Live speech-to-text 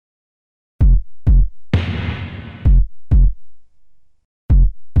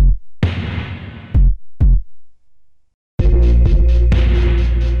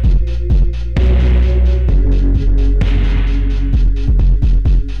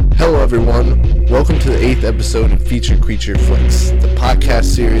Hello everyone, welcome to the 8th episode of Featured Creature Flicks, the podcast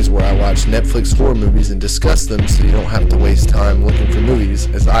series where I watch Netflix horror movies and discuss them so you don't have to waste time looking for movies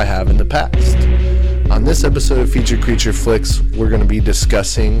as I have in the past. On this episode of Featured Creature Flicks, we're going to be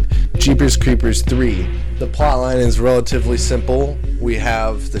discussing Jeepers Creepers 3. The plotline is relatively simple. We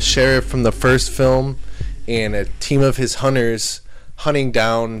have the sheriff from the first film and a team of his hunters hunting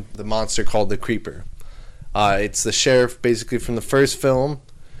down the monster called the Creeper. It's the sheriff basically from the first film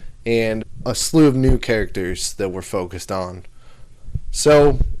and a slew of new characters that we're focused on.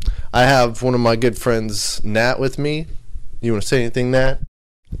 So, I have one of my good friends, Nat, with me. You want to say anything, Nat?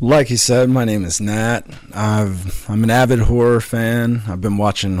 Like he said, my name is Nat. I'm an avid horror fan. I've been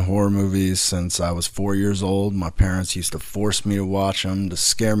watching horror movies since I was 4 years old. My parents used to force me to watch them to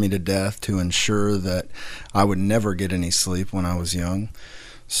scare me to death to ensure that I would never get any sleep when I was young.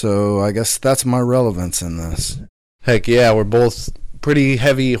 So I guess that's my relevance in this. Heck yeah, we're both pretty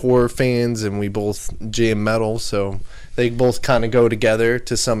heavy horror fans and we both jam metal, so they both kind of go together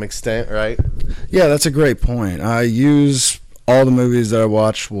to some extent, right? Yeah, that's a great point. I use all the movies that I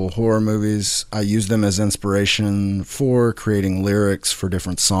watch, horror movies, I use them as inspiration for creating lyrics for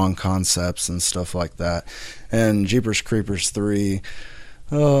different song concepts and stuff like that. And Jeepers Creepers 3,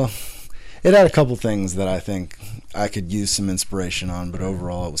 it had a couple things that I think I could use some inspiration on, but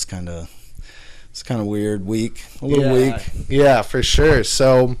overall it was kind of weird, a little weak. Yeah, for sure.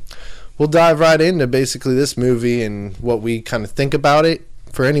 So we'll dive right into basically this movie and what we kind of think about it.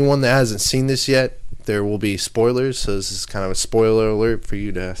 For anyone that hasn't seen this yet, there will be spoilers, so this is kind of a spoiler alert for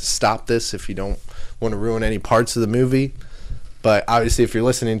you to stop this if you don't want to ruin any parts of the movie. But obviously if you're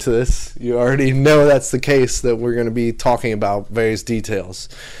listening to this, you already know that's the case, that we're going to be talking about various details.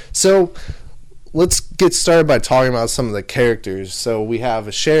 So let's get started by talking about some of the characters. So we have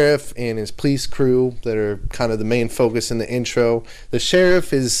a sheriff and his police crew that are kind of the main focus in the intro. The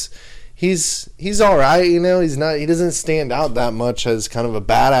sheriff he's all right, he doesn't stand out that much as kind of a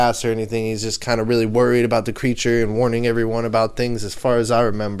badass or anything. He's just kind of really worried about the creature and warning everyone about things as far as I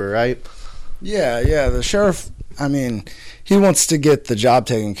remember, right? Yeah, the sheriff, he wants to get the job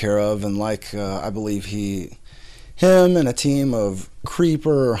taken care of, and I believe him and a team of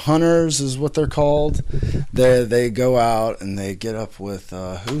creeper hunters is what they're called. They go out and they get up with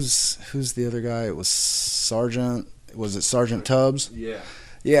who's the other guy? It was Sergeant Tubbs?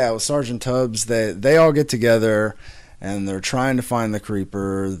 Yeah, it was Sergeant Tubbs. They all get together and they're trying to find the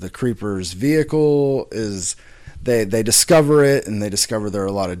creeper. The creeper's vehicle is they discover it, and they discover there are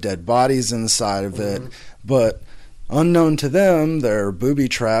a lot of dead bodies inside of it. But unknown to them, there are booby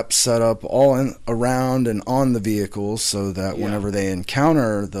traps set up all around and on the vehicles so that whenever they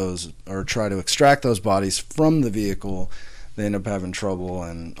encounter those or try to extract those bodies from the vehicle, they end up having trouble,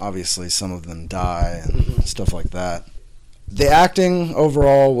 and obviously some of them die and stuff like that. The acting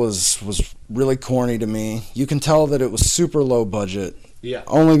overall was really corny to me. You can tell that it was super low budget. Yeah.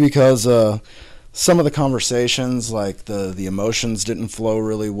 Only because some of the conversations, like the emotions didn't flow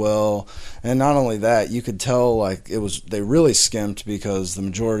really well, and not only that, you could tell they really skimped because the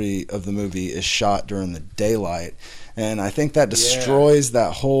majority of the movie is shot during the daylight, and I think that destroys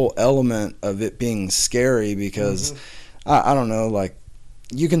that whole element of it being scary because I don't know,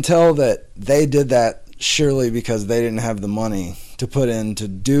 you can tell that they did that surely because they didn't have the money to put in to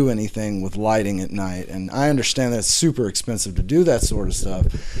do anything with lighting at night, and I understand that it's super expensive to do that sort of stuff,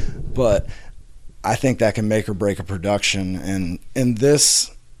 but I think that can make or break a production, and in this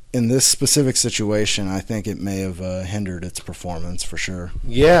specific situation, I think it may have hindered its performance for sure.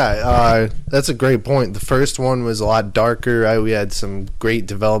 Yeah, that's a great point. The first one was a lot darker, right? We had some great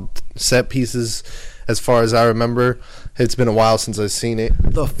developed set pieces as far as I remember. It's been a while since I've seen it.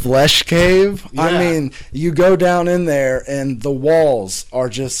 The flesh cave, yeah. You go down in there and the walls are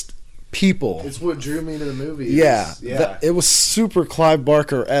just people. It's what drew me to the movie. Yeah. It was super Clive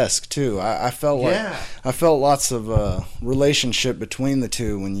Barker-esque too. I felt lots of relationship between the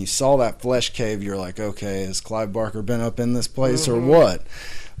two. When you saw that flesh cave, you're like, okay, has Clive Barker been up in this place or what?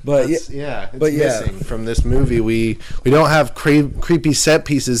 But it's missing from this movie. We don't have creepy set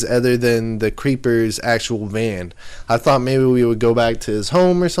pieces other than the creeper's actual van. I thought maybe we would go back to his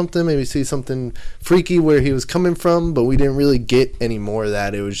home or something, maybe see something freaky where he was coming from, but we didn't really get any more of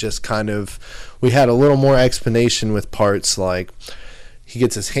that. It was just kind of, we had a little more explanation with parts like he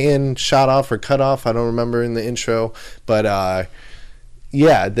gets his hand shot off or cut off. I don't remember in the intro, but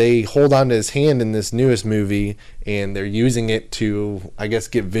they hold on to his hand in this newest movie, and they're using it to, I guess,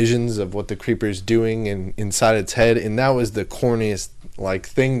 get visions of what the creeper's doing inside its head, and that was the corniest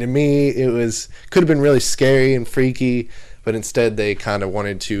thing to me. It could have been really scary and freaky, but instead they kind of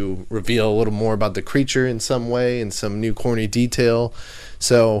wanted to reveal a little more about the creature in some way, in some new corny detail.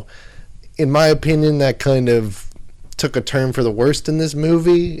 So, in my opinion, that kind of took a turn for the worst in this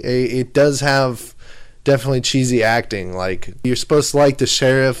movie. It does have definitely cheesy acting. Like, you're supposed to like the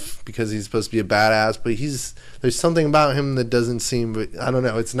sheriff because he's supposed to be a badass, but there's something about him that doesn't seem, I don't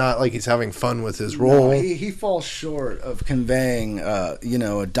know, it's not like he's having fun with his role. No, he falls short of conveying, a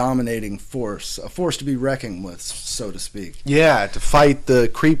dominating force, a force to be reckoned with, so to speak. Yeah, to fight the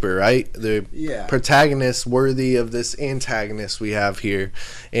creeper, right? The Yeah. protagonist worthy of this antagonist we have here.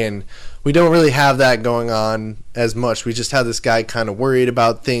 And we don't really have that going on as much. We just have this guy kind of worried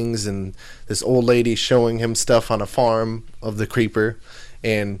about things and this old lady showing him stuff on a farm of the creeper.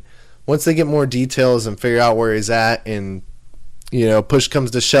 And once they get more details and figure out where he's at, and push comes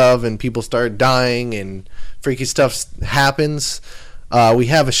to shove and people start dying and freaky stuff happens, we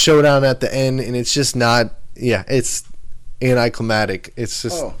have a showdown at the end, and it's just not, it's anticlimactic. It's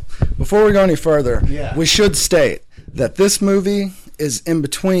just... Before we go any further, Yeah. we should state that this movie is in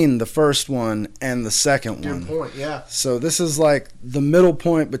between the first one and the second one. Good point, yeah. So this is like the middle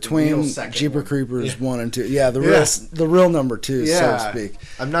point real between second Jeepers one. Creepers Yeah. 1 and 2. Yeah, Yeah. the real number 2, so to speak.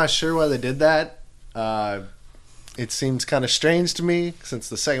 I'm not sure why they did that. It seems kind of strange to me since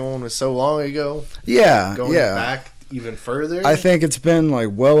the second one was so long ago. Yeah, Going yeah. back even further. I think it's been like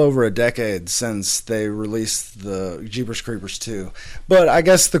well over a decade since they released the Jeepers Creepers 2. But I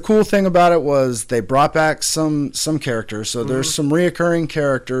guess the cool thing about it was they brought back some characters. So there's some reoccurring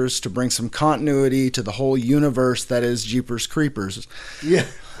characters to bring some continuity to the whole universe that is Jeepers Creepers. Yeah.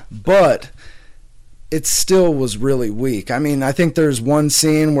 But it still was really weak. I mean, I think there's one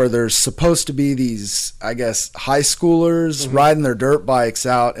scene where there's supposed to be these, I guess, high schoolers riding their dirt bikes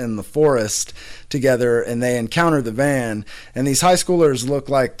out in the forest together, and they encounter the van, and these high schoolers look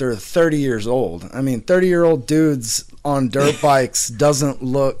like they're 30 years old. I mean, 30-year-old dudes on dirt bikes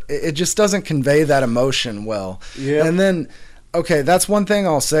it just doesn't convey that emotion well. Yeah. And then, okay, that's one thing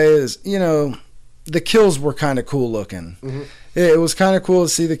I'll say is, the kills were kind of cool looking. It was kind of cool to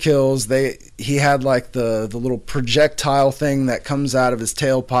see the kills. He had like the little projectile thing that comes out of his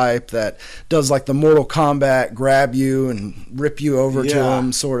tailpipe that does like the Mortal Kombat grab you and rip you over to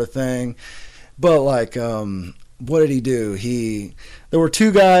him sort of thing. But like, what did he do? There were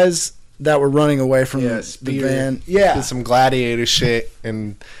two guys that were running away from the van. Yeah, did some gladiator shit,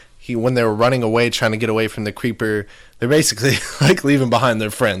 and when they were running away, trying to get away from the creeper, they're basically like leaving behind their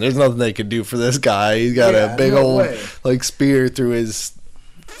friend. There's nothing they could do for this guy. He's got a big old like spear through his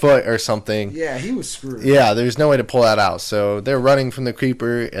foot or something. Yeah, he was screwed. Yeah, there's no way to pull that out. So they're running from the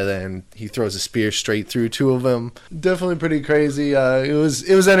creeper, and then he throws a spear straight through two of them. Definitely pretty crazy. It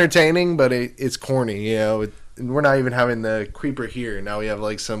was entertaining, but it's corny. We're not even having the creeper here. Now we have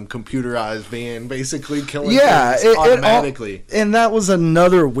like some computerized van basically killing things automatically. And that was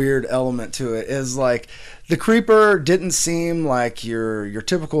another weird element to it, is like the creeper didn't seem like your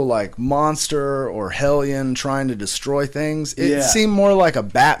typical like monster or hellion trying to destroy things. It seemed more like a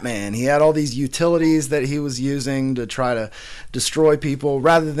Batman. He had all these utilities that he was using to try to destroy people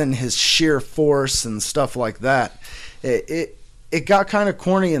rather than his sheer force and stuff like that. It got kind of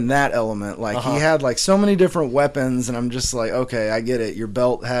corny in that element. Like, he had, like, so many different weapons, and I'm just like, okay, I get it. Your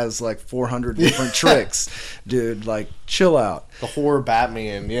belt has, like, 400 different tricks. Dude, like, chill out. The horror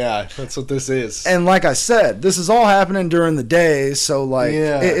Batman, yeah, that's what this is. And like I said, this is all happening during the day, so, like,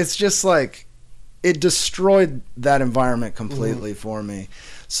 it's just, like, it destroyed that environment completely for me.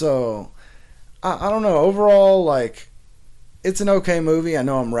 So, I don't know. Overall, like, it's an okay movie. I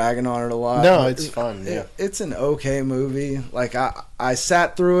know I'm ragging on it a lot. No, it's fun. Yeah, it's an okay movie. Like I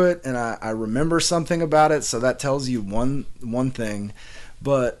sat through it and I remember something about it, so that tells you one thing.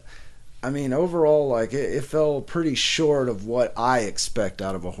 But I mean, overall, like it fell pretty short of what I expect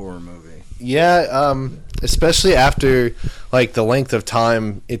out of a horror movie. Yeah, especially after like the length of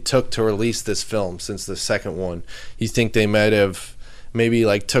time it took to release this film since the second one. You think they might have maybe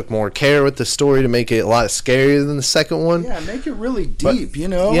like took more care with the story to make it a lot scarier than the second one. Yeah, make it really deep,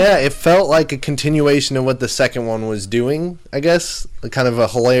 Yeah, it felt like a continuation of what the second one was doing, I guess. Kind of a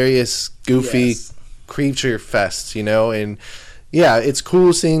hilarious, goofy creature fest, and yeah, it's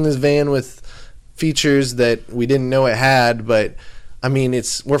cool seeing this van with features that we didn't know it had, but I mean,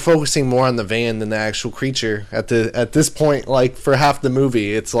 we're focusing more on the van than the actual creature at this point. Like for half the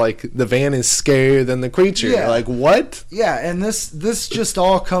movie, it's like the van is scarier than the creature. Yeah. Like what? Yeah, and this just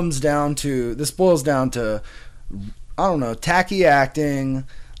all boils down to, I don't know, tacky acting.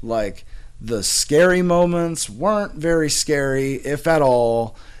 Like the scary moments weren't very scary, if at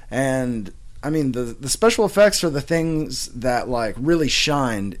all, and I mean, the special effects are the things that like really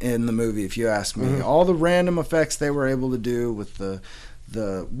shined in the movie, if you ask me. All the random effects they were able to do with the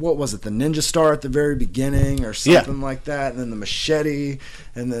what was it, the ninja star at the very beginning or something like that, and then the machete,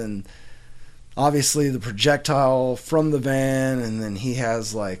 and then obviously the projectile from the van, and then he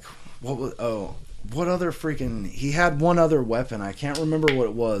has like he had one other weapon. I can't remember what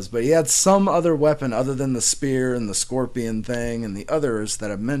it was, but he had some other weapon other than the spear and the scorpion thing and the others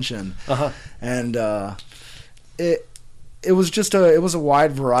that I've mentioned. And it was a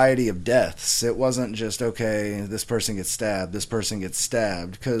wide variety of deaths. It wasn't just, okay, this person gets stabbed, this person gets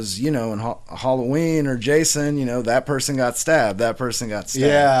stabbed, because in Halloween or Jason, that person got stabbed, that person got stabbed.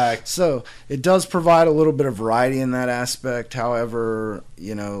 Yeah. So it does provide a little bit of variety in that aspect. However,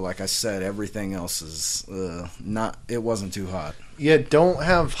 like I said, everything else is it wasn't too hot. Yeah, don't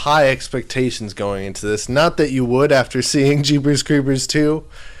have high expectations going into this. Not that you would after seeing Jeepers Creepers 2.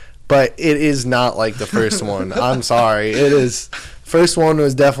 But it is not like the first one. I'm sorry. It is. First one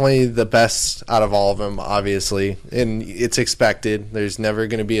was definitely the best out of all of them, obviously. And it's expected. There's never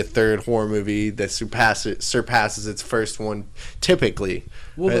going to be a third horror movie that surpasses its first one, typically.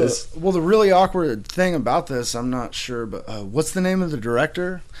 Well, the really awkward thing about this, I'm not sure, but what's the name of the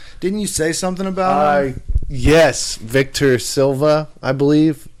director? Didn't you say something about him? Yes, Victor Silva, I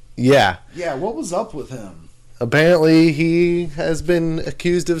believe. Yeah. Yeah, what was up with him? Apparently, he has been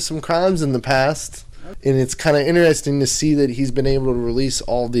accused of some crimes in the past, and it's kind of interesting to see that he's been able to release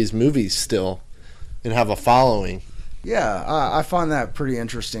all these movies still and have a following. Yeah, I find that pretty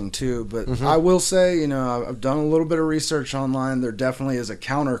interesting too, but I will say, I've done a little bit of research online. There definitely is a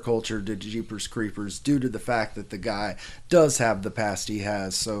counterculture to Jeepers Creepers due to the fact that the guy does have the past he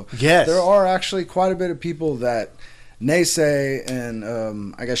has. So yes, there are actually quite a bit of people that naysay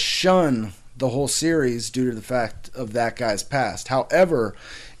and I guess shun the whole series due to the fact of that guy's past. However,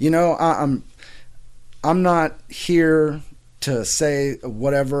 I'm not here to say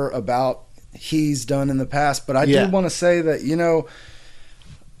whatever about he's done in the past, but I do want to say that,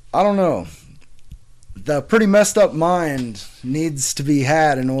 I don't know, the pretty messed up mind needs to be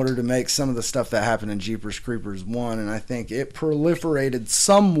had in order to make some of the stuff that happened in Jeepers Creepers 1, and I think it proliferated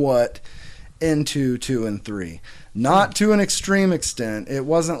somewhat into 2 and 3. Not to an extreme extent. It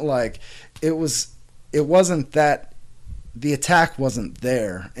wasn't like it wasn't that the attack wasn't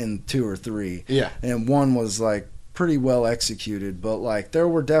there in 2 or 3. Yeah. And 1 was like pretty well executed, but like there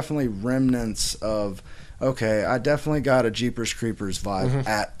were definitely remnants of, okay, I definitely got a Jeepers Creepers vibe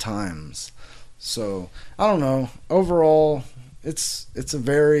at times. So, I don't know. Overall, it's a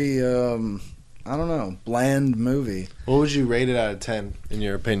very bland movie. What would you rate it out of 10 in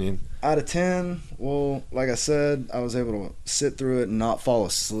your opinion? Out of 10, well, like I said, I was able to sit through it and not fall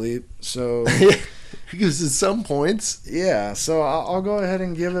asleep. So, because at some points, yeah. So I'll go ahead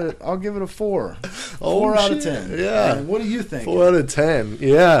and give it. I'll give it a 4. Oh, 4 out of 10. Yeah. And what do you think? 4 out of 10.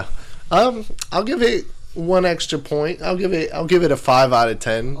 Yeah. I'll give it one extra point. I'll give it a 5 out of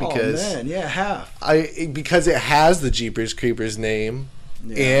 10 because half. Because it has the Jeepers Creepers name,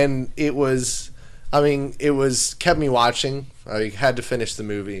 and it kept me watching. I had to finish the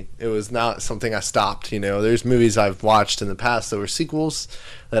movie. It was not something I stopped. There's movies I've watched in the past that were sequels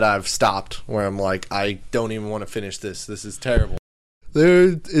that I've stopped where I'm like, I don't even want to finish this. This is terrible.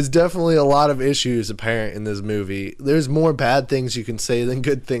 There is definitely a lot of issues apparent in this movie. There's more bad things you can say than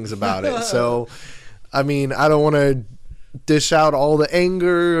good things about it. So, I don't want to dish out all the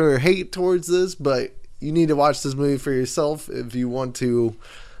anger or hate towards this, but you need to watch this movie for yourself if you want to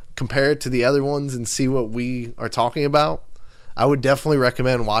compare it to the other ones and see what we are talking about. I would definitely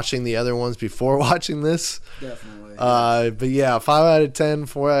recommend watching the other ones before watching this. Definitely. But yeah, 5 out of 10,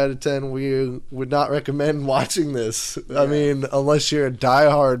 4 out of 10, we would not recommend watching this. Yeah. Unless you're a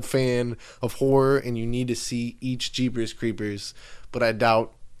diehard fan of horror and you need to see each Jeepers Creepers. But I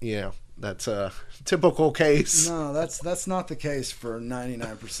doubt, that's a typical case. No, that's not the case for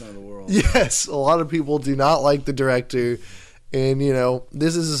 99% of the world. Yes, a lot of people do not like the director. And,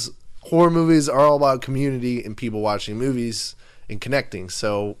 horror movies are all about community and people watching movies and connecting.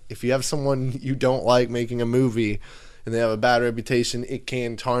 So if you have someone you don't like making a movie and they have a bad reputation, it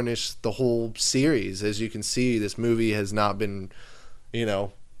can tarnish the whole series. As you can see, this movie has not been,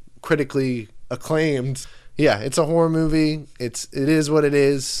 critically acclaimed. Yeah, it's a horror movie. It is what it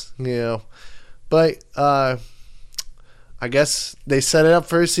is, But I guess they set it up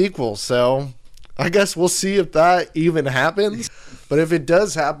for a sequel, so I guess we'll see if that even happens. But if it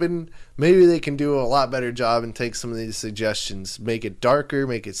does happen, maybe they can do a lot better job and take some of these suggestions, make it darker,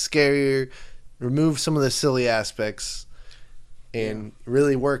 make it scarier, remove some of the silly aspects, and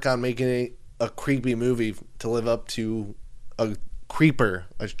really work on making it a creepy movie to live up to a Jeeper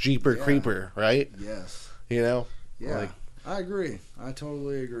Creeper, right? Yes. Yeah. I agree. I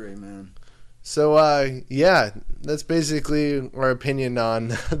totally agree, man. So, yeah, that's basically our opinion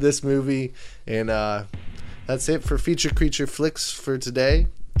on this movie. And that's it for Feature Creature Flicks for today.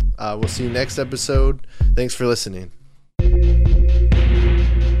 We'll see you next episode. Thanks for listening.